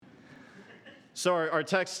So our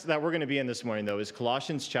text that we're going to be in this morning, though, is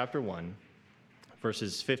Colossians chapter 1,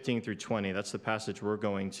 verses 15 through 20. That's the passage we're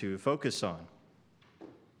going to focus on.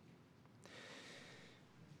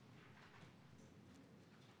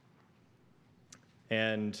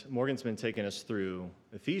 And Morgan's been taking us through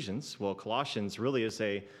Ephesians. Well, Colossians really is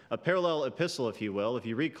a parallel epistle, if you will. If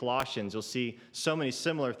you read Colossians, you'll see so many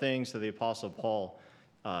similar things that the Apostle Paul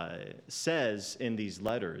says in these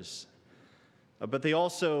letters. But they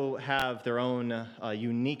also have their own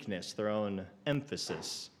uniqueness, their own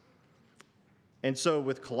emphasis. And so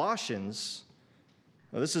with Colossians,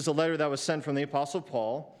 this is a letter that was sent from the Apostle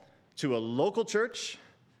Paul to a local church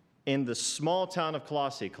in the small town of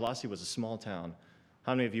Colossae. Colossae was a small town.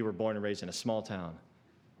 How many of you were born and raised in a small town?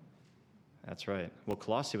 That's right. Well,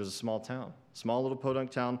 Colossae was a small town, small little podunk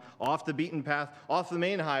town, off the beaten path, off the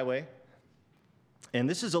main highway. And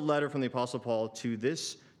this is a letter from the Apostle Paul to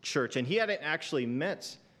this church. And he hadn't actually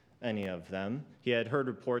met any of them. He had heard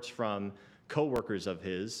reports from co-workers of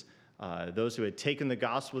his, those who had taken the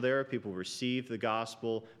gospel there. People received the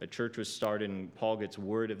gospel. A church was started, and Paul gets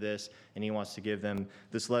word of this, and he wants to give them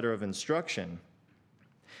this letter of instruction.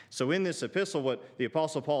 So in this epistle, what the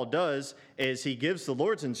Apostle Paul does is he gives the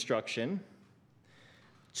Lord's instruction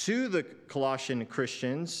to the Colossian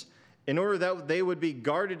Christians in order that they would be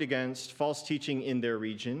guarded against false teaching in their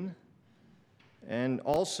region, and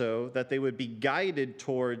also that they would be guided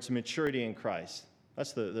towards maturity in Christ.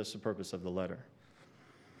 That's the purpose of the letter.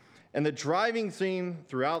 And the driving theme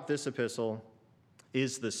throughout this epistle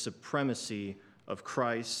is the supremacy of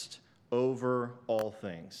Christ over all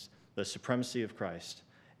things. The supremacy of Christ.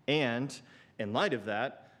 And, in light of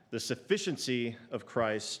that, the sufficiency of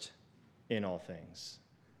Christ in all things.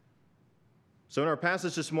 So in our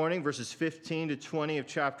passage this morning, verses 15 to 20 of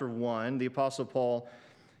chapter 1, the Apostle Paul,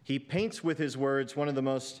 he paints with his words one of the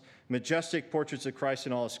most majestic portraits of Christ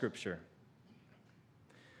in all of Scripture.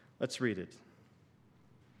 Let's read it.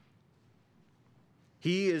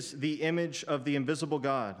 He is the image of the invisible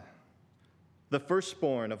God, the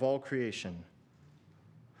firstborn of all creation.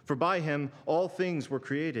 For by him all things were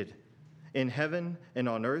created, in heaven and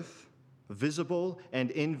on earth, visible and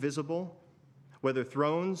invisible, whether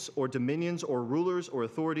thrones or dominions or rulers or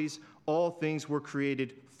authorities, all things were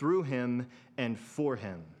created through him and for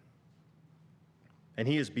him. And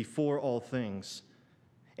he is before all things,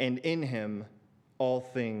 and in him all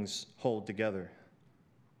things hold together.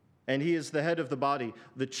 And he is the head of the body,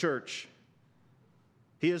 the church.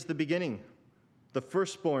 He is the beginning, the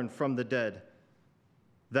firstborn from the dead,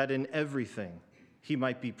 that in everything he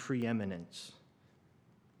might be preeminent.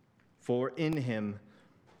 For in him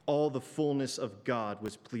all the fullness of God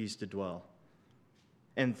was pleased to dwell,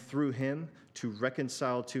 and through him to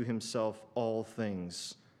reconcile to himself all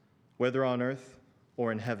things, whether on earth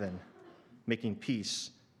or in heaven, making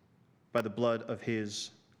peace by the blood of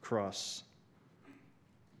his cross.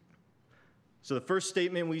 So the first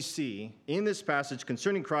statement we see in this passage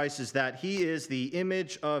concerning Christ is that he is the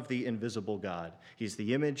image of the invisible God. He's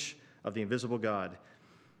the image of the invisible God.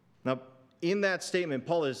 Now, in that statement,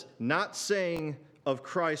 Paul is not saying of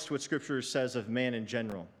Christ what Scripture says of man in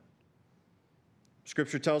general.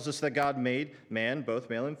 Scripture tells us that God made man, both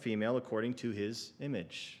male and female, according to his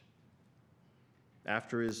image,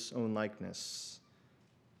 after his own likeness.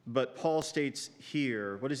 But Paul states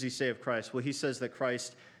here, what does he say of Christ? Well, he says that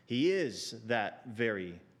Christ, he is that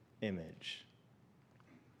very image.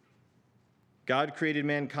 God created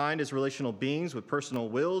mankind as relational beings with personal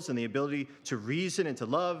wills and the ability to reason and to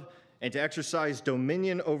love and to exercise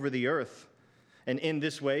dominion over the earth. And in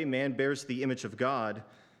this way, man bears the image of God,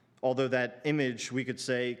 although that image, we could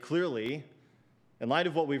say clearly, in light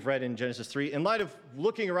of what we've read in Genesis 3, in light of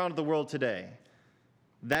looking around the world today,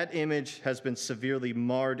 that image has been severely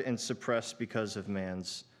marred and suppressed because of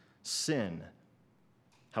man's sin.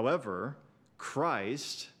 However,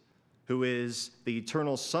 Christ, who is the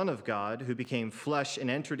eternal Son of God, who became flesh and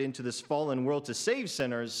entered into this fallen world to save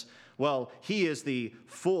sinners, well, he is the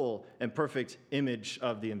full and perfect image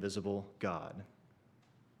of the invisible God.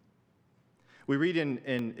 We read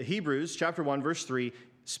in Hebrews chapter 1, verse 3,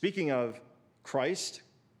 speaking of Christ,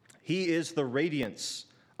 he is the radiance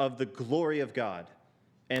of the glory of God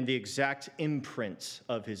and the exact imprint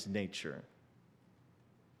of his nature.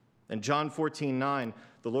 In John 14:9,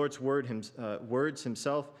 the Lord's words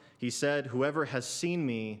himself, he said, "Whoever has seen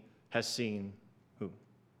me has seen" who?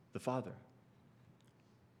 The Father.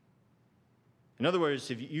 In other words,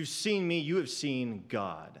 if you've seen me, you have seen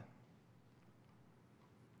God.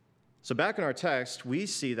 So back in our text, we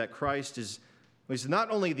see that Christ is not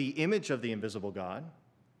only the image of the invisible God,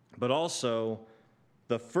 but also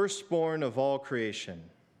the firstborn of all creation.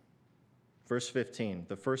 Verse 15,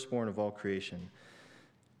 the firstborn of all creation.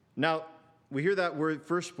 Now, we hear that word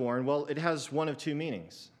firstborn. Well, it has one of two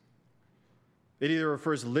meanings. It either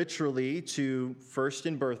refers literally to first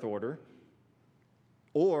in birth order,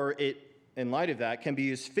 or it, in light of that, can be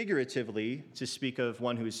used figuratively to speak of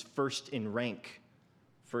one who is first in rank.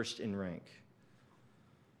 First in rank.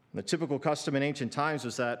 The typical custom in ancient times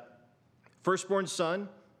was that firstborn son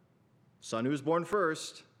who was born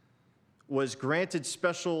first, was granted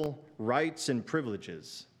special rights and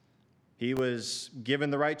privileges. He was given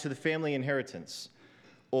the right to the family inheritance.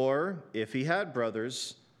 Or, if he had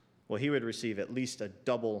brothers, well, he would receive at least a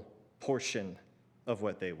double portion of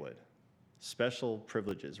what they would. Special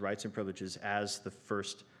privileges, rights and privileges as the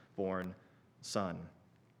firstborn son.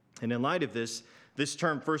 And in light of this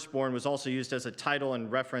term firstborn was also used as a title and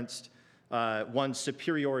referenced one's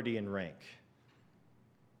superiority in rank.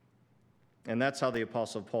 And that's how the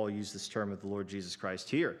Apostle Paul used this term of the Lord Jesus Christ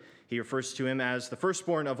here. He refers to him as the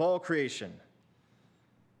firstborn of all creation.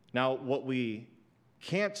 Now, what we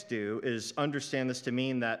can't do is understand this to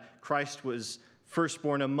mean that Christ was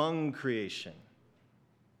firstborn among creation,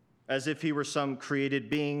 as if he were some created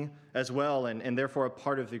being as well, and therefore a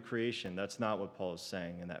part of the creation. That's not what Paul is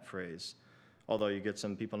saying in that phrase. Although you get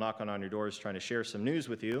some people knocking on your doors trying to share some news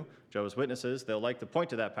with you, Jehovah's Witnesses, they'll like to point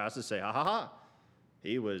to that passage and say, ha ha ha,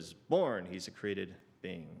 he was born, he's a created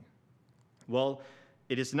being. Well,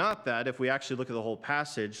 it is not that. If we actually look at the whole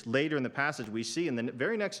passage, later in the passage we see in the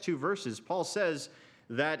very next two verses, Paul says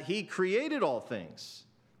that he created all things,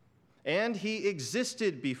 and he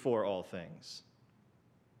existed before all things.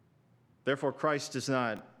 Therefore, Christ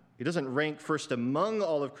doesn't rank first among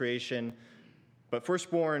all of creation, but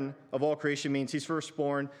firstborn of all creation means he's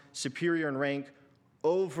firstborn, superior in rank,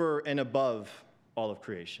 over and above all of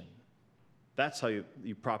creation. That's how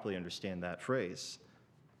you properly understand that phrase.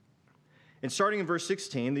 And starting in verse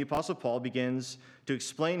 16, the Apostle Paul begins to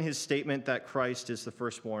explain his statement that Christ is the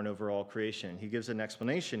firstborn over all creation. He gives an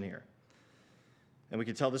explanation here. And we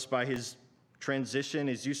can tell this by his transition,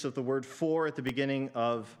 his use of the word for at the beginning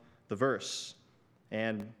of the verse.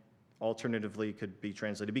 And alternatively could be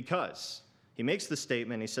translated because. He makes the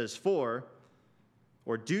statement, he says, for,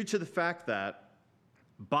 or due to the fact that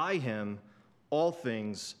by him all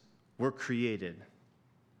things were created.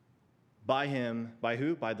 By him, by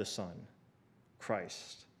who? By the Son,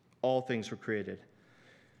 Christ. All things were created.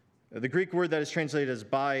 The Greek word that is translated as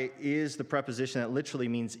by is the preposition that literally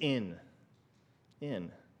means in.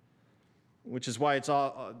 In. Which is why it's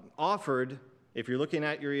offered, if you're looking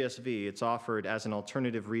at your ESV, it's offered as an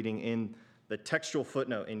alternative reading in the textual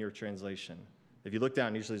footnote in your translation. If you look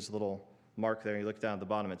down, usually there's a little mark there, and you look down at the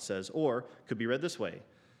bottom, it says, or could be read this way,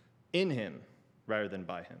 in him rather than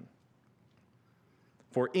by him.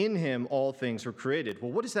 For in him all things were created.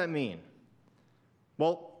 Well, what does that mean?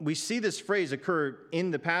 Well, we see this phrase occur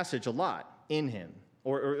in the passage a lot, in him,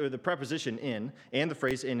 or the preposition in, and the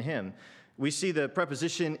phrase in him. We see the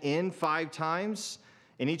preposition in 5 times.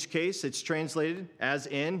 In each case, it's translated as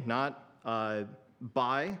in, not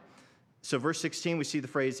by. So verse 16, we see the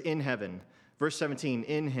phrase in heaven. Verse 17,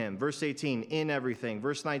 in him. Verse 18, in everything.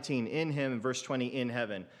 Verse 19, in him. And verse 20, in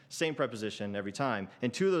heaven. Same preposition every time.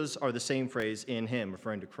 And 2 of those are the same phrase, in him,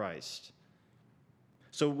 referring to Christ.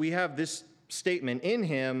 So we have this statement, in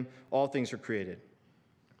him, all things are created.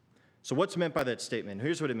 So what's meant by that statement?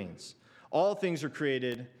 Here's what it means. All things are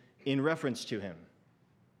created in reference to him.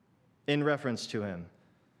 In reference to him.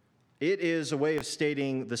 It is a way of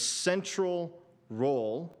stating the central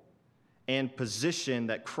role and position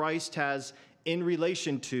that Christ has in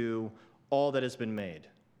relation to all that has been made. Do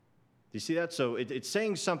you see that? So it's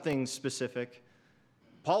saying something specific.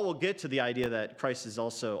 Paul will get to the idea that Christ is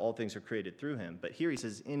also, all things are created through him. But here he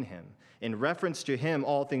says, in him. In reference to him,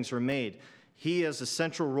 all things were made. He has a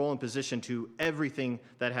central role and position to everything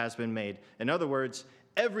that has been made. In other words,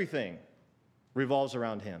 everything revolves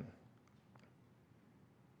around him.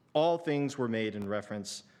 All things were made in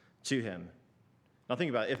reference to him. Now think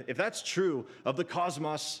about it. If that's true of the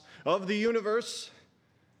cosmos, of the universe,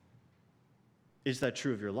 is that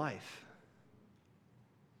true of your life?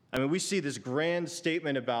 I mean, we see this grand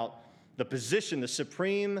statement about the position, the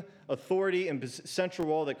supreme authority and central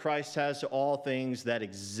role that Christ has to all things that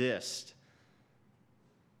exist.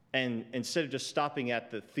 And instead of just stopping at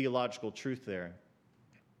the theological truth there,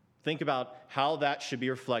 think about how that should be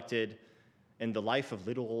reflected in the life of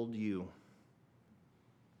little old you.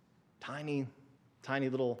 Tiny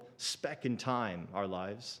little speck in time, our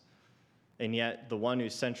lives. And yet, the one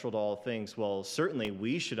who's central to all things, well, certainly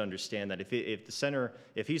we should understand that if he's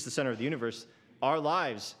the center of the universe, our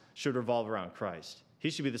lives should revolve around Christ.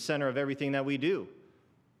 He should be the center of everything that we do.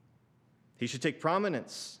 He should take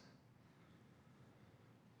prominence.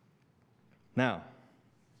 Now,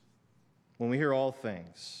 when we hear all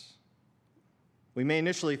things, we may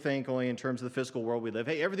initially think only in terms of the physical world we live.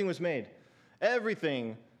 Hey, everything was made.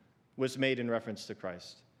 Everything was made in reference to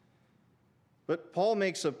Christ. But Paul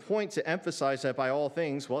makes a point to emphasize that by all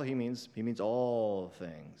things, well, he means all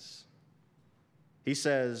things. He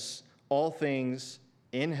says all things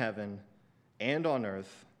in heaven and on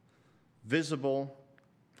earth, visible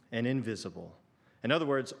and invisible. In other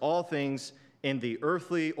words, all things in the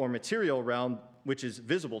earthly or material realm, which is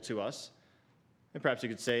visible to us, and perhaps you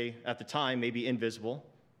could say at the time, maybe invisible.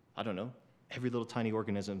 I don't know. Every little tiny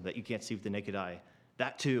organism that you can't see with the naked eye.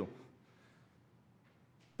 That too.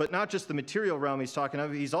 But not just the material realm he's talking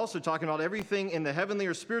of. He's also talking about everything in the heavenly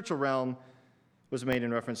or spiritual realm was made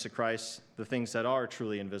in reference to Christ, the things that are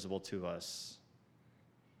truly invisible to us.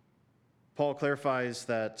 Paul clarifies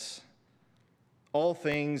that all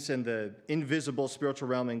things in the invisible spiritual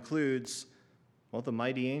realm includes, well, the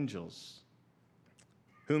mighty angels,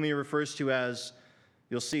 whom he refers to as,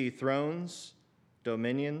 you'll see, thrones,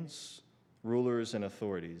 dominions, rulers, and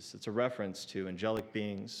authorities. It's a reference to angelic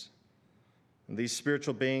beings. And these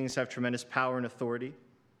spiritual beings have tremendous power and authority.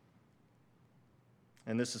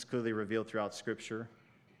 And this is clearly revealed throughout Scripture.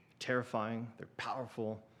 Terrifying, they're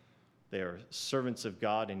powerful, they are servants of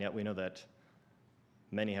God, and yet we know that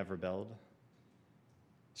many have rebelled.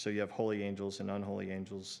 So you have holy angels and unholy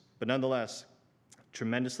angels. But nonetheless,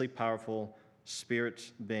 tremendously powerful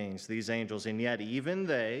spirit beings, these angels, and yet even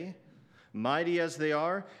they, mighty as they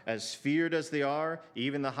are, as feared as they are,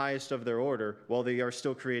 even the highest of their order, well, they are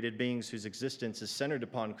still created beings whose existence is centered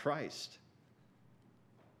upon Christ.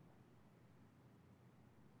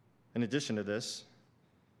 In addition to this,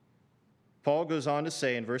 Paul goes on to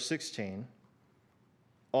say in verse 16,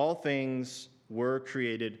 all things were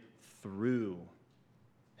created through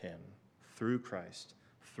him, through Christ,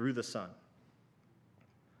 through the Son.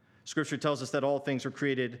 Scripture tells us that all things were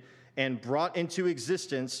created and brought into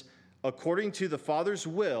existence according to the Father's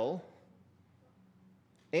will,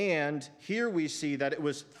 and here we see that it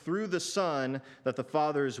was through the Son that the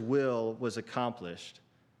Father's will was accomplished.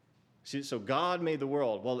 See, so God made the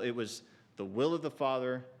world. Well, it was the will of the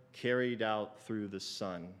Father carried out through the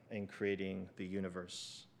Son in creating the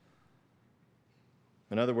universe.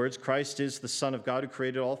 In other words, Christ is the Son of God who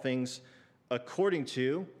created all things according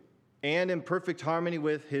to and in perfect harmony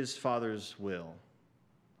with his Father's will.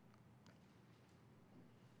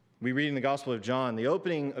 We read in the Gospel of John, the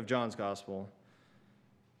opening of John's Gospel,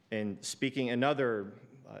 and speaking another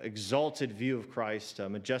exalted view of Christ, a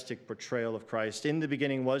majestic portrayal of Christ. In the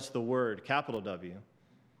beginning was the Word, capital W,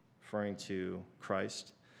 referring to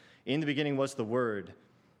Christ. In the beginning was the Word,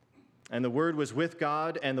 and the Word was with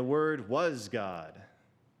God, and the Word was God.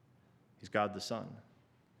 He's God the Son.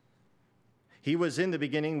 He was in the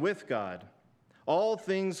beginning with God. All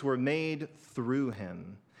things were made through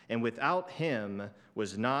him, and without him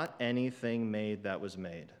was not anything made that was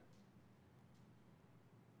made.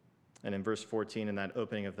 And in verse 14, in that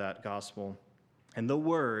opening of that gospel, and the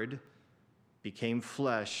Word became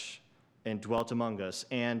flesh and dwelt among us,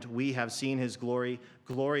 and we have seen his glory,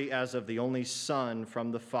 glory as of the only Son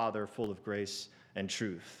from the Father, full of grace and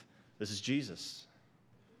truth. This is Jesus.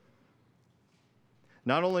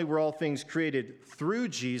 Not only were all things created through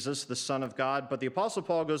Jesus, the Son of God, but the Apostle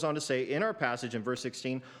Paul goes on to say in our passage in verse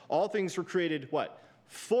 16, all things were created, what?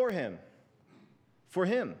 For him. For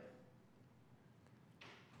him.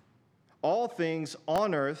 All things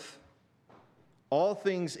on earth, all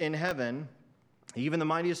things in heaven, even the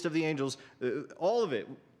mightiest of the angels, all of it,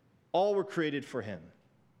 all were created for him.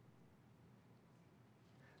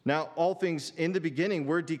 Now, all things in the beginning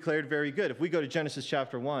were declared very good. If we go to Genesis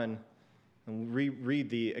chapter 1, and read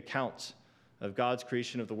the account of God's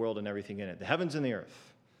creation of the world and everything in it, the heavens and the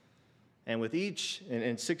earth. And with each,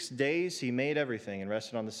 in 6 days, he made everything and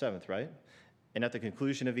rested on the seventh, right? And at the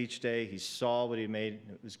conclusion of each day, he saw what he made,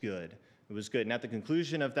 and it was good. It was good. And at the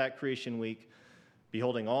conclusion of that creation week,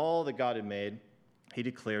 beholding all that God had made, he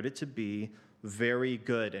declared it to be very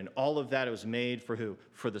good. And all of that, it was made for who?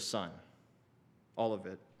 For the Son. All of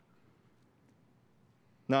it.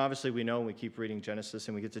 Now, obviously, we know when we keep reading Genesis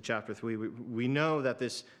and we get to chapter 3, we know that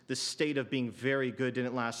this state of being very good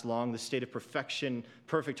didn't last long. The state of perfection,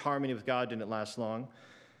 perfect harmony with God didn't last long.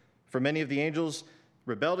 For many of the angels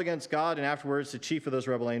rebelled against God, and afterwards the chief of those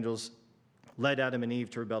rebel angels led Adam and Eve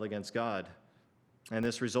to rebel against God. And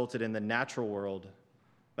this resulted in the natural world,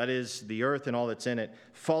 that is, the earth and all that's in it,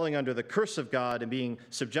 falling under the curse of God and being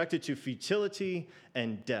subjected to futility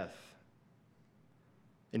and death.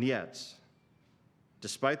 And yet,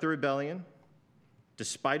 despite the rebellion,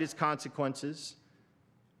 despite its consequences,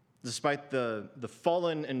 despite the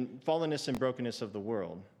fallenness and brokenness of the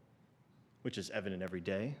world, which is evident every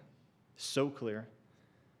day, so clear.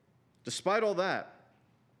 Despite all that,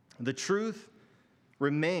 the truth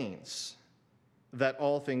remains that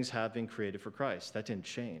all things have been created for Christ. That didn't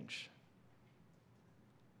change.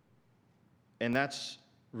 And that's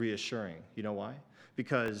reassuring. You know why?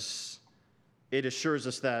 Because it assures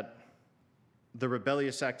us that the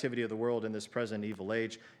rebellious activity of the world in this present evil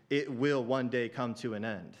age, it will one day come to an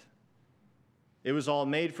end. It was all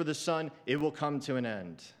made for the Son. It will come to an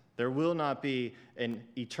end. There will not be an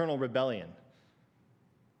eternal rebellion.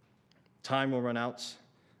 Time will run out.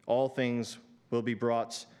 All things will be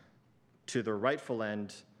brought to their rightful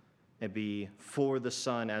end and be for the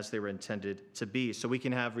Son as they were intended to be. So we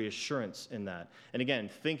can have reassurance in that. And again,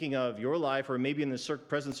 thinking of your life, or maybe in the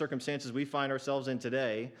present circumstances we find ourselves in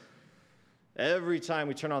today, every time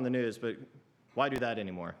we turn on the news, but why do that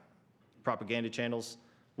anymore? Propaganda channels,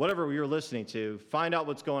 whatever you're listening to, find out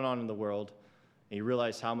what's going on in the world, and you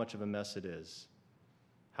realize how much of a mess it is.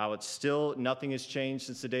 How it's still, nothing has changed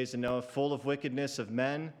since the days of Noah, full of wickedness of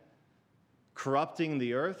men, corrupting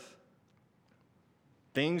the earth.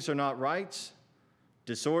 Things are not right.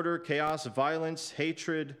 Disorder, chaos, violence,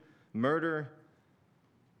 hatred, murder,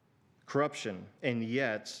 corruption. And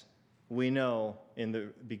yet, we know in the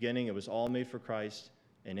beginning it was all made for Christ,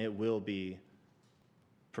 and it will be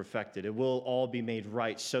perfected. It will all be made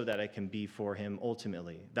right so that it can be for him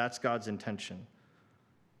ultimately. That's God's intention.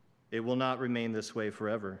 It will not remain this way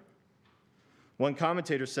forever. One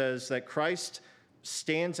commentator says that Christ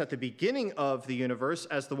stands at the beginning of the universe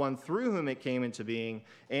as the one through whom it came into being,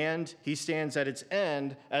 and he stands at its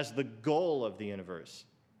end as the goal of the universe.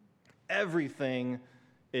 Everything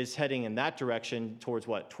is heading in that direction towards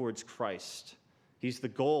what? Towards Christ. He's the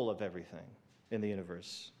goal of everything in the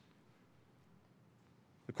universe.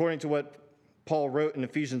 According to what Paul wrote in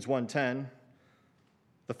Ephesians 1:10,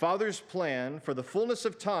 the Father's plan for the fullness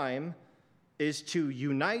of time is to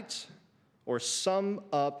unite or sum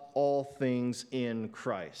up all things in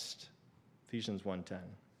Christ. Ephesians 1:10.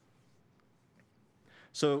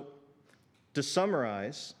 So, to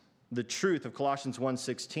summarize the truth of Colossians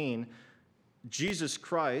 1:16, Jesus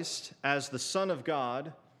Christ, as the Son of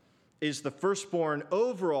God, is the firstborn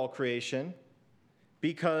over all creation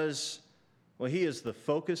because, well, he is the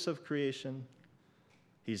focus of creation,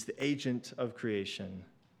 he's the agent of creation,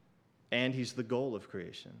 and he's the goal of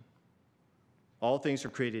creation. All things are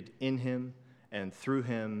created in him and through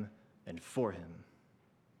him and for him.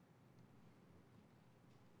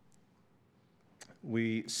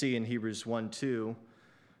 We see in Hebrews 1:2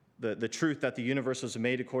 the truth that the universe was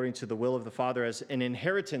made according to the will of the Father as an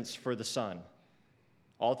inheritance for the Son.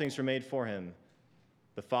 All things were made for him,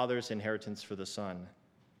 the Father's inheritance for the Son.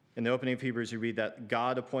 In the opening of Hebrews, you read that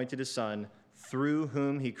God appointed his Son, through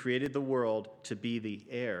whom he created the world, to be the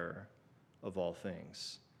heir of all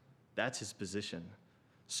things. That's his position,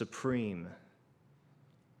 supreme.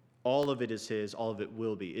 All of it is his, all of it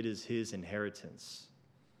will be. It is his inheritance.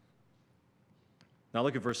 Now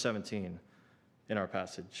look at verse 17 in our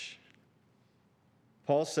passage.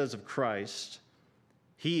 Paul says of Christ,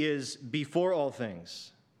 he is before all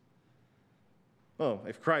things. Oh,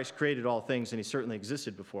 if Christ created all things, then he certainly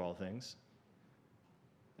existed before all things.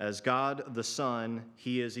 As God the Son,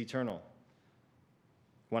 he is eternal.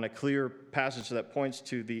 Want a clear passage that points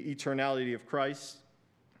to the eternality of Christ?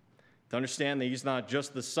 To understand that he's not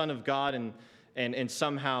just the Son of God and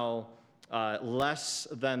somehow less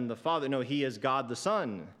than the Father. No, he is God the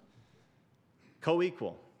Son.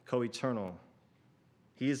 Co-equal, co-eternal.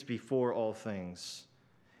 He is before all things.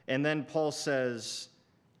 And then Paul says,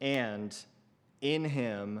 and in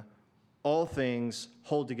him all things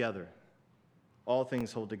hold together. All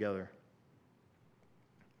things hold together.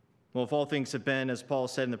 Well, if all things have been, as Paul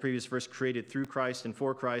said in the previous verse, created through Christ and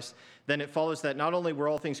for Christ, then it follows that not only were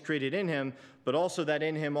all things created in him, but also that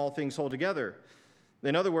in him all things hold together.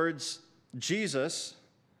 In other words, Jesus,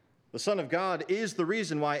 the Son of God, is the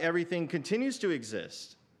reason why everything continues to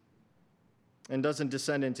exist and doesn't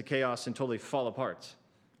descend into chaos and totally fall apart,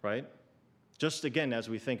 right? Just again, as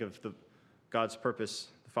we think of God's purpose,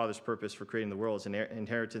 the Father's purpose for creating the world as an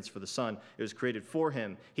inheritance for the Son. It was created for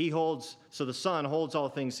him. So the Son holds all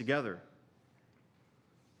things together.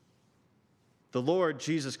 The Lord,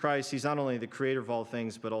 Jesus Christ, he's not only the creator of all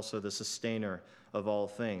things, but also the sustainer of all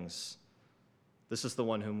things. This is the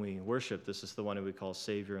one whom we worship. This is the one who we call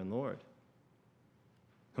Savior and Lord.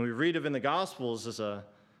 Whom we read of in the Gospels as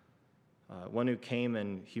one who came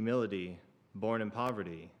in humility, born in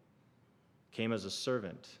poverty, came as a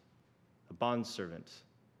servant, a bondservant,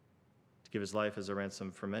 to give his life as a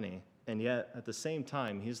ransom for many. And yet, at the same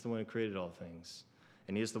time, he's the one who created all things.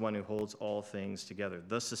 And he is the one who holds all things together,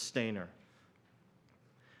 the sustainer.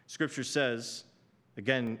 Scripture says,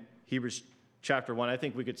 again, Hebrews chapter 1, I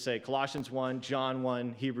think we could say Colossians 1, John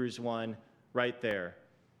 1, Hebrews 1, right there,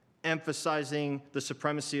 emphasizing the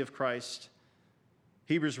supremacy of Christ.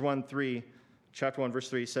 Hebrews 1:3, chapter 1, verse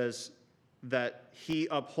 3 says that he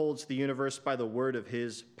upholds the universe by the word of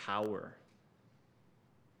his power.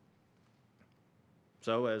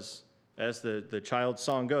 So as the child's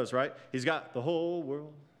song goes, right? He's got the whole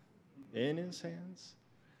world in his hands.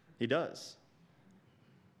 He does.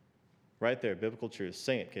 Right there, biblical truth.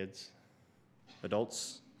 Sing it, kids.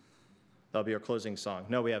 Adults, that'll be our closing song.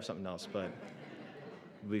 No, we have something else, but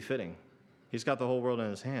it'll be fitting. He's got the whole world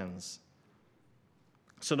in his hands.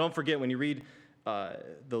 So don't forget, when you read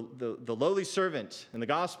the lowly servant in the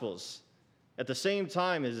Gospels, at the same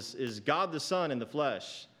time is God the Son in the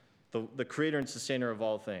flesh, the creator and sustainer of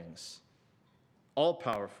all things,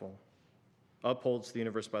 all-powerful, upholds the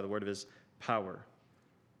universe by the word of his power.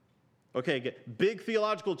 Okay, big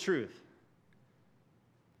theological truth.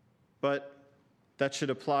 But that should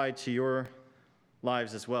apply to your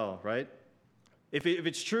lives as well, right? If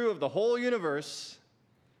it's true of the whole universe,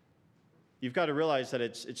 you've got to realize that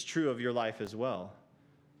it's true of your life as well.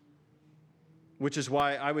 Which is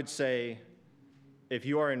why I would say, if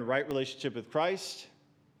you are in right relationship with Christ,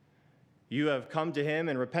 you have come to him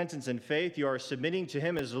in repentance and faith, you are submitting to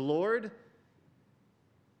him as the Lord,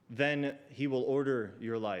 then he will order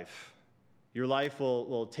your life. Your life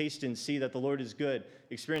will taste and see that the Lord is good,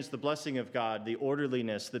 experience the blessing of God, the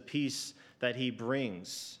orderliness, the peace that he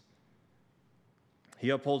brings. He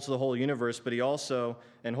upholds the whole universe, but he also,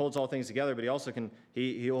 and holds all things together, but he also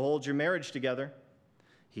he'll hold your marriage together.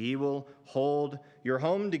 He will hold your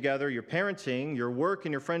home together, your parenting, your work,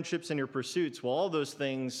 and your friendships and your pursuits. Well, all those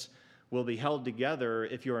things will be held together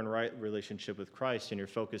if you're in right relationship with Christ and your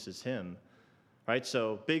focus is him. Right?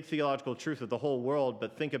 So big theological truth of the whole world,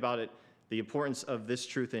 but think about it, the importance of this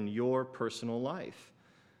truth in your personal life.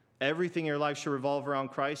 Everything in your life should revolve around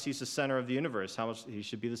Christ. He's the center of the universe. How much he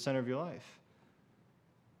should be the center of your life.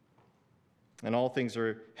 And all things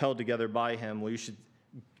are held together by him. Well, you should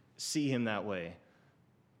see him that way.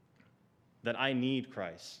 That I need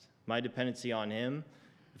Christ. My dependency on him.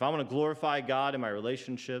 If I want to glorify God in my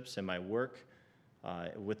relationships and my work,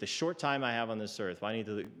 with the short time I have on this earth, I need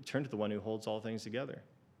to turn to the one who holds all things together.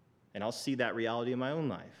 And I'll see that reality in my own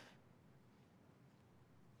life.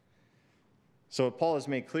 So what Paul has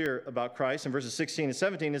made clear about Christ in verses 16 and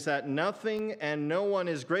 17 is that nothing and no one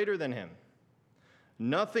is greater than him.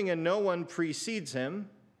 Nothing and no one precedes him.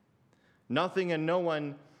 Nothing and no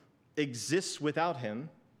one exists without him.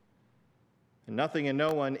 And nothing and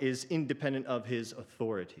no one is independent of his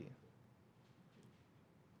authority.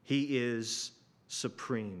 He is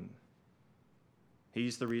supreme.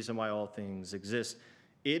 He's the reason why all things exist.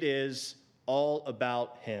 It is all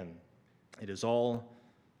about him. It is all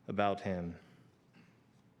about him.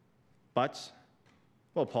 But,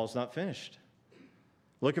 well, Paul's not finished.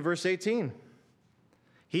 Look at verse 18.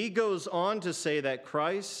 He goes on to say that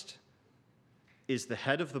Christ is the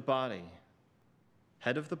head of the body,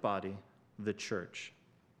 the church.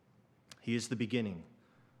 He is the beginning,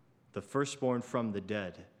 the firstborn from the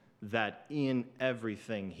dead, that in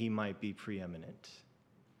everything he might be preeminent.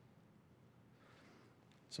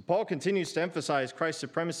 So Paul continues to emphasize Christ's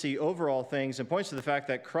supremacy over all things and points to the fact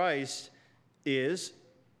that Christ is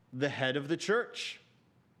the head of the church.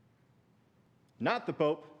 Not the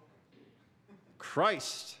Pope.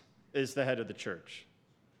 Christ is the head of the church.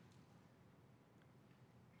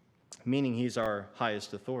 Meaning he's our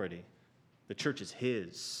highest authority. The church is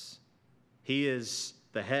his. He is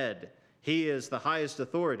the head. He is the highest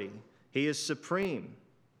authority. He is supreme.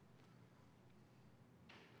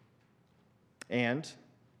 And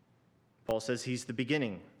Paul says he's the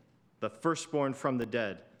beginning, the firstborn from the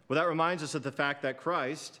dead. Well, that reminds us of the fact that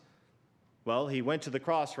Christ, well, he went to the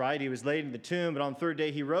cross, right? He was laid in the tomb, but on the third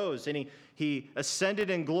day he rose, and he ascended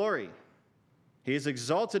in glory. He is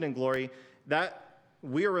exalted in glory. That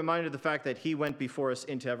we are reminded of the fact that he went before us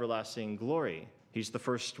into everlasting glory. He's the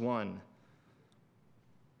first one.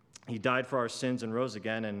 He died for our sins and rose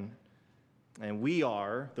again, and we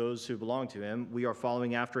are, those who belong to him, we are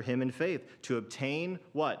following after him in faith to obtain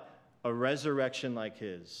what? A resurrection like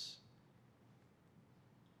his.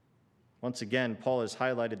 Once again, Paul has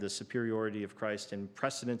highlighted the superiority of Christ in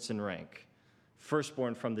precedence and rank,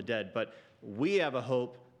 firstborn from the dead. But we have a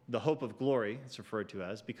hope, the hope of glory, it's referred to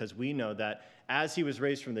as, because we know that as he was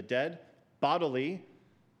raised from the dead, bodily,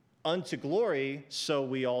 unto glory, so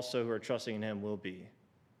we also who are trusting in him will be.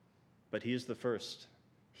 But he is the first.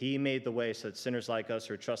 He made the way so that sinners like us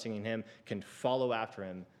who are trusting in him can follow after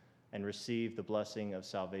him and receive the blessing of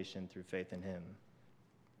salvation through faith in him.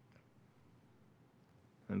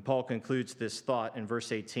 And Paul concludes this thought in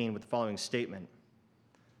verse 18 with the following statement.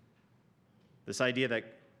 This idea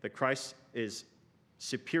that Christ is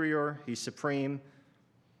superior, he's supreme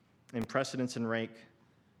in precedence and rank.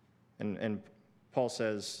 And Paul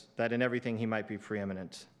says that in everything he might be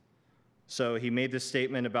preeminent. So he made this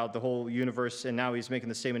statement about the whole universe, and now he's making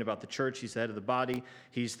the statement about the church. He's the head of the body.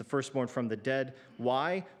 He's the firstborn from the dead.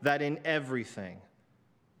 Why? That in everything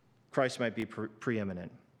Christ might be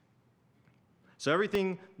preeminent. So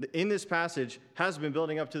everything in this passage has been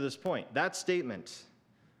building up to this point. That statement,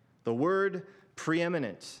 the word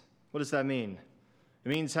preeminent, what does that mean? It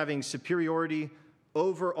means having superiority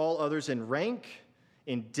over all others in rank,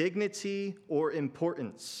 in dignity, or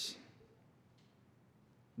importance.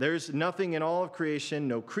 There's nothing in all of creation,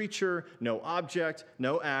 no creature, no object,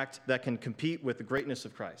 no act that can compete with the greatness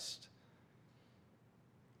of Christ.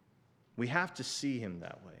 We have to see him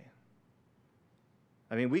that way.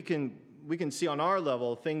 I mean, we can see on our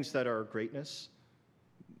level things that are greatness,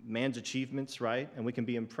 man's achievements, right? And we can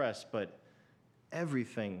be impressed, but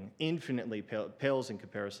everything infinitely pales in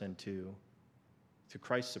comparison to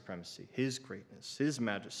Christ's supremacy, his greatness, his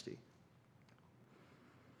majesty.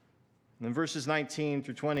 And in verses 19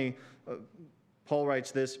 through 20, Paul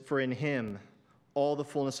writes this, "For in him all the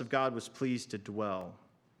fullness of God was pleased to dwell,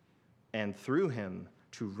 and through him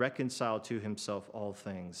to reconcile to himself all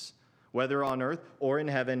things, whether on earth or in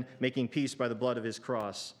heaven, making peace by the blood of his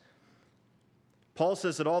cross." Paul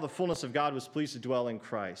says that all the fullness of God was pleased to dwell in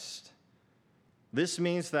Christ. This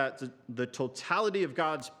means that the totality of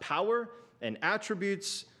God's power and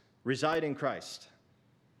attributes reside in Christ.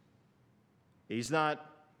 He's not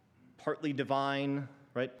partly divine,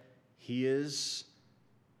 right? He is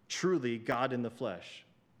truly God in the flesh.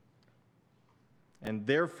 And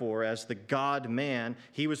therefore, as the God-man,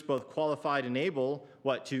 he was both qualified and able,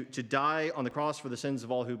 to die on the cross for the sins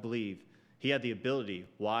of all who believe. He had the ability.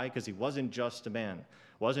 Why? Because he wasn't just a man.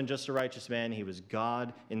 Wasn't just a righteous man. He was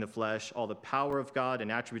God in the flesh. All the power of God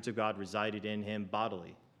and attributes of God resided in him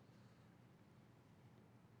bodily.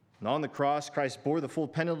 And on the cross, Christ bore the full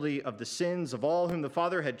penalty of the sins of all whom the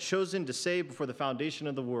Father had chosen to save before the foundation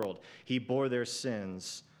of the world. He bore their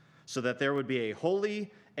sins so that there would be a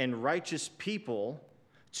holy and righteous people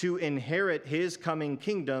to inherit his coming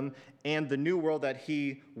kingdom and the new world that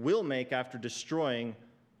he will make after destroying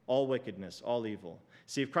all wickedness, all evil.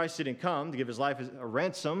 See, if Christ didn't come to give his life as a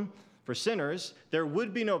ransom for sinners, there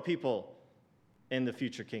would be no people in the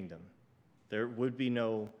future kingdom. There would be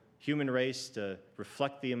no human race to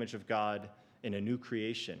reflect the image of God in a new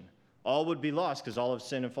creation. All would be lost because all have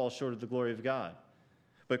sinned and fall short of the glory of God.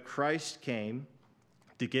 But Christ came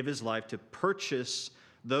to give his life to purchase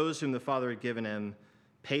those whom the Father had given him,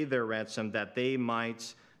 pay their ransom, that they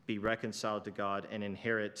might be reconciled to God and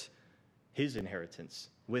inherit his inheritance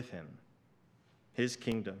with him, his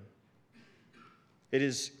kingdom. It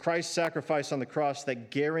is Christ's sacrifice on the cross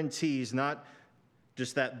that guarantees not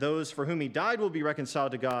just that those for whom he died will be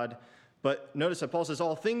reconciled to God, but notice that Paul says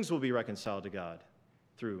all things will be reconciled to God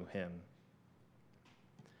through him.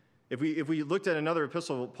 If we looked at another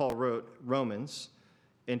epistle Paul wrote, Romans,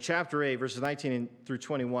 in chapter 8, verses 19 through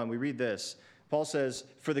 21, we read this. Paul says,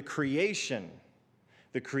 "For the creation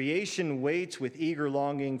waits with eager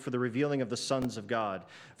longing for the revealing of the sons of God.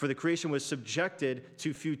 For the creation was subjected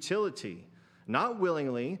to futility, not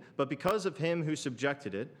willingly, but because of him who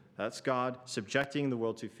subjected it." That's God subjecting the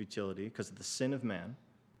world to futility because of the sin of man.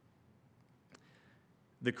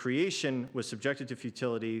 The creation was subjected to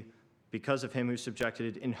futility because of him who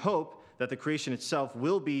subjected it, in hope that the creation itself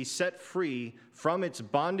will be set free from its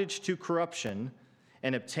bondage to corruption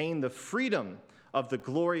and obtain the freedom of the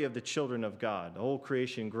glory of the children of God. The whole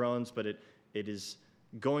creation groans, but it is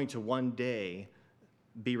going to one day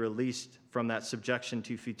be released from that subjection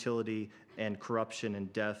to futility and corruption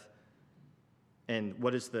and death. And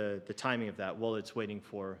what is the timing of that? Well, it's waiting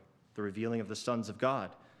for the revealing of the sons of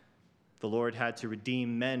God. The Lord had to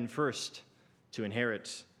redeem men first to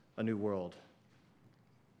inherit a new world.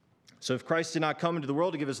 So if Christ did not come into the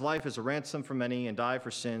world to give his life as a ransom for many and die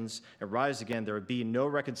for sins and rise again, there would be no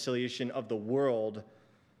reconciliation of the world,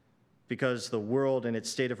 because the world in its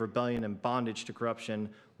state of rebellion and bondage to corruption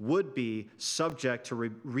would be subject to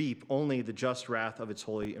reap only the just wrath of its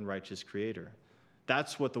holy and righteous Creator.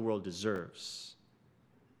 That's what the world deserves.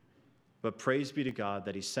 But praise be to God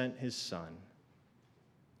that he sent his Son.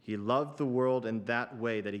 He loved the world in that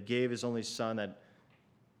way, that he gave his only Son, that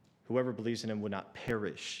whoever believes in him would not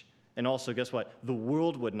perish. And also, guess what? The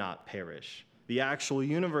world would not perish. The actual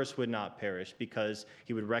universe would not perish, because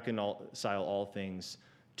he would reconcile all things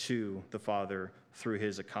to the Father through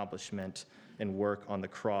his accomplishment and work on the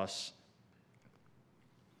cross.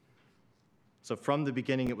 So from the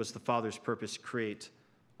beginning, it was the Father's purpose to create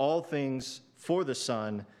all things for the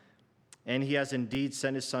Son, and he has indeed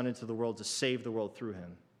sent his Son into the world to save the world through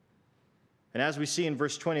him. And as we see in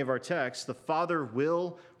verse 20 of our text, the Father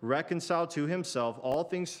will reconcile to himself all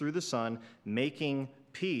things through the Son, making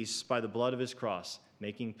peace by the blood of his cross,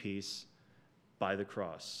 making peace by the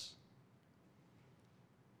cross.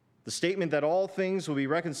 The statement that all things will be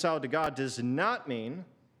reconciled to God does not mean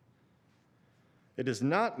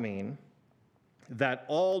that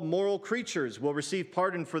all moral creatures will receive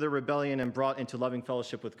pardon for their rebellion and brought into loving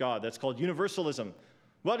fellowship with God. That's called universalism.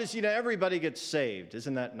 What is, everybody gets saved.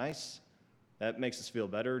 Isn't that nice? That makes us feel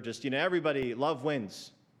better. Just, everybody, love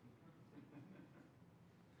wins.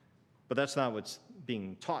 But that's not what's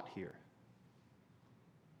being taught here.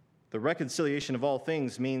 The reconciliation of all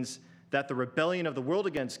things means that the rebellion of the world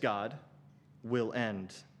against God will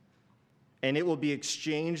end, and it will be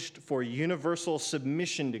exchanged for universal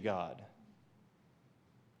submission to God.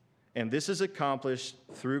 And this is accomplished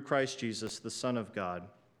through Christ Jesus, the Son of God.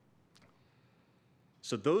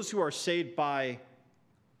 So those who are saved by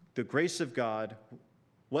the grace of God,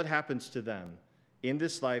 what happens to them? In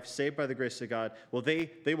this life, saved by the grace of God, well, they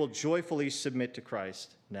will joyfully submit to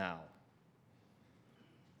Christ now.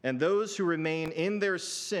 And those who remain in their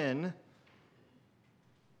sin,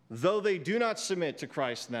 though they do not submit to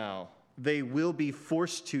Christ now, they will be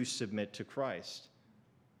forced to submit to Christ.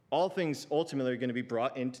 All things ultimately are going to be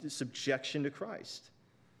brought into subjection to Christ.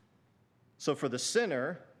 So for the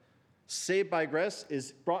sinner, saved by grace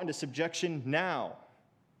is brought into subjection now.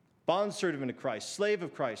 Bondservant of Christ, slave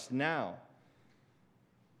of Christ now.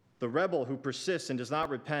 The rebel who persists and does not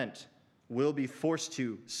repent will be forced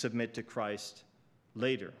to submit to Christ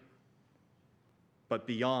later, but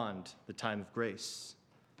beyond the time of grace.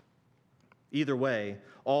 Either way,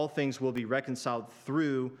 all things will be reconciled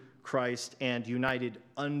through Christ and united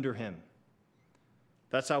under him.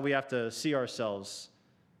 That's how we have to see ourselves.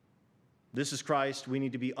 This is Christ. We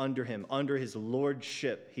need to be under him, under his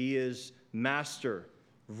lordship. He is master,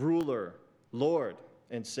 ruler, Lord,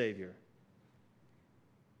 and Savior.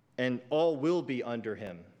 And all will be under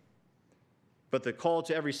him. But the call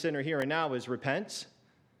to every sinner here and now is repent,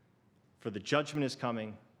 for the judgment is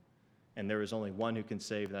coming, and there is only one who can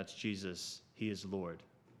save, and that's Jesus. He is Lord.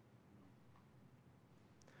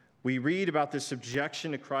 We read about this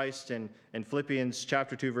subjection to Christ in Philippians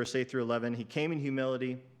chapter 2, verse 8 through 11. He came in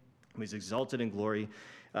humility. He was exalted in glory.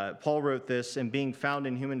 Paul wrote this, and being found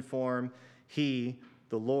in human form, he,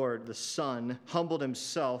 the Lord, the Son, humbled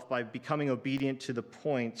himself by becoming obedient to the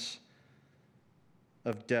point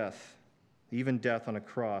of death, even death on a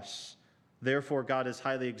cross. Therefore, God has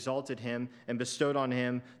highly exalted him and bestowed on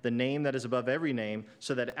him the name that is above every name,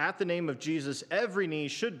 so that at the name of Jesus every knee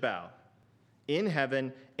should bow, in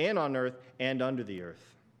heaven and on earth and under the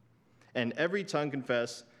earth, and every tongue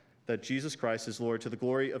confess that Jesus Christ is Lord, to the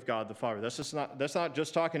glory of God the Father. That's not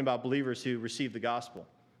just talking about believers who receive the gospel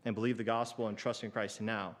and believe the gospel and trust in Christ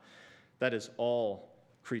now. That is all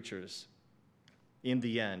creatures, in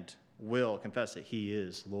the end, will confess that he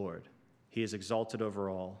is Lord. He is exalted over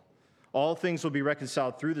all. All things will be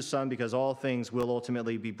reconciled through the Son, because all things will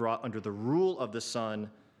ultimately be brought under the rule of the Son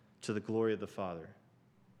to the glory of the Father.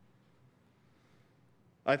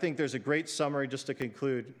 I think there's a great summary just to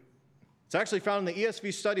conclude. It's actually found in the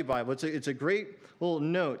ESV Study Bible. It's a great little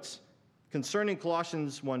note concerning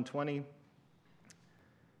Colossians 1:20,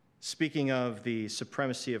 speaking of the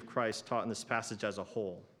supremacy of Christ taught in this passage as a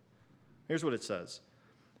whole. Here's what it says.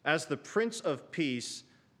 As the Prince of Peace,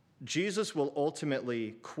 Jesus will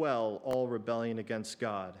ultimately quell all rebellion against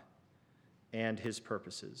God and his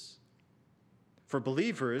purposes. For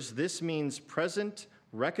believers, this means present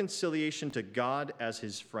reconciliation to God as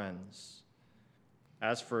his friends.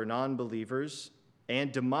 As for non-believers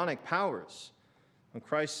and demonic powers,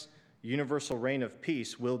 Christ's universal reign of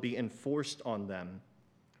peace will be enforced on them,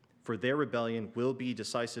 for their rebellion will be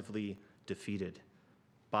decisively defeated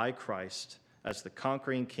by Christ as the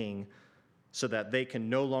conquering king, so that they can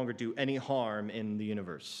no longer do any harm in the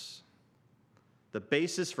universe. The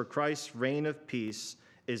basis for Christ's reign of peace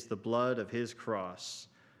is the blood of his cross.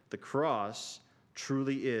 The cross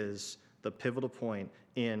truly is the pivotal point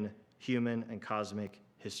in human and cosmic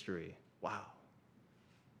history. Wow.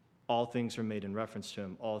 All things are made in reference to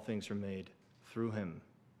him. All things are made through him.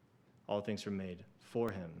 All things are made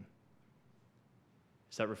for him.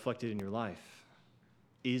 Is that reflected in your life?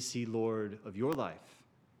 Is he Lord of your life?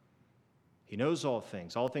 He knows all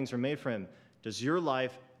things. All things are made for him. Does your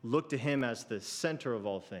life look to him as the center of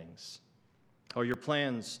all things? Or your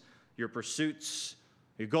plans, your pursuits,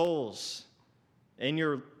 your goals, in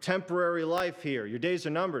your temporary life here, your days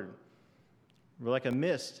are numbered. We're like a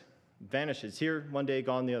mist. vanishes. Here one day,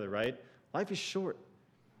 gone the other, right? Life is short.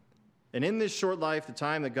 And in this short life, the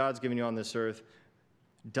time that God's given you on this earth,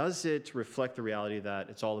 does it reflect the reality that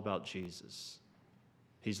it's all about Jesus?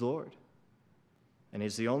 He's Lord. And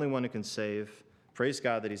he's the only one who can save. Praise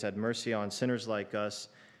God that he's had mercy on sinners like us.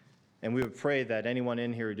 And we would pray that anyone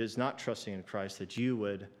in here who is not trusting in Christ, that you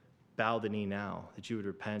would bow the knee now, that you would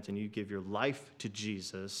repent and you give your life to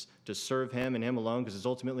Jesus to serve him and him alone, because it's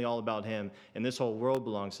ultimately all about him, and this whole world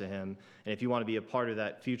belongs to him. And if you want to be a part of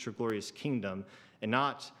that future glorious kingdom and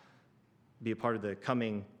not be a part of the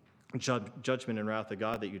coming judgment and wrath of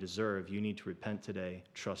God that you deserve, you need to repent today,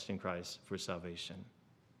 trust in Christ for salvation.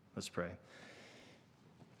 Let's pray.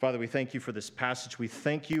 Father, we thank you for this passage. We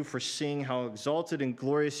thank you for seeing how exalted and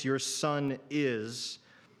glorious your Son is,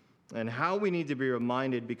 and how we need to be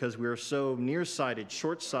reminded, because we are so nearsighted,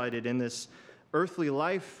 short-sighted in this earthly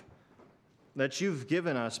life that you've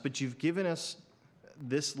given us, but you've given us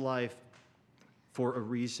this life for a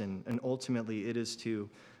reason, and ultimately it is to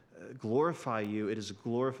glorify you. It is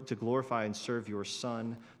to glorify and serve your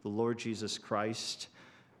Son, the Lord Jesus Christ,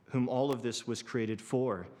 whom all of this was created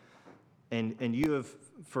for. And you have,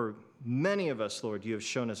 for many of us, Lord, you have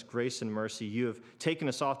shown us grace and mercy. You have taken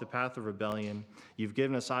us off the path of rebellion. You've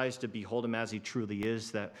given us eyes to behold him as he truly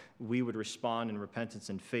is, that we would respond in repentance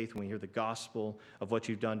and faith when we hear the gospel of what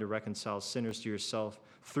you've done to reconcile sinners to yourself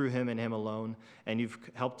through him and him alone. And you've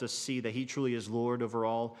helped us see that he truly is Lord over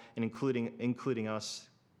all, and including us.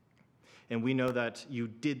 And we know that you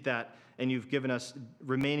did that, and you've given us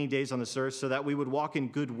remaining days on this earth so that we would walk in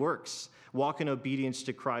good works, walk in obedience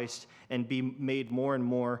to Christ, and be made more and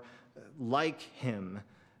more like him,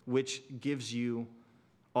 which gives you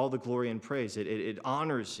all the glory and praise. It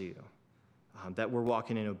honors you that we're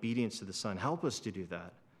walking in obedience to the Son. Help us to do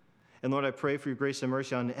that. And Lord, I pray for your grace and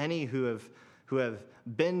mercy on any who have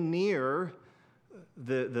been near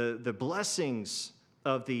the blessings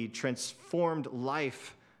of the transformed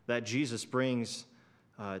life that Jesus brings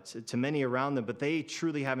to many around them, but they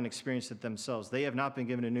truly haven't experienced it themselves. They have not been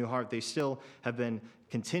given a new heart. They still have been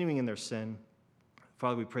continuing in their sin.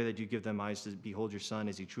 Father, we pray that you give them eyes to behold your Son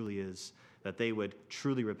as he truly is, that they would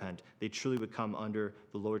truly repent. They truly would come under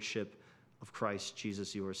the lordship of Christ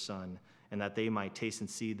Jesus, your Son, and that they might taste and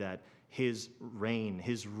see that his reign,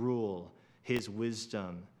 his rule, his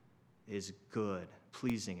wisdom is good,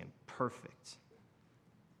 pleasing, and perfect.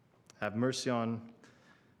 Have mercy on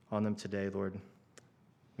them today, Lord.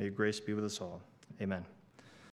 May your grace be with us all. Amen.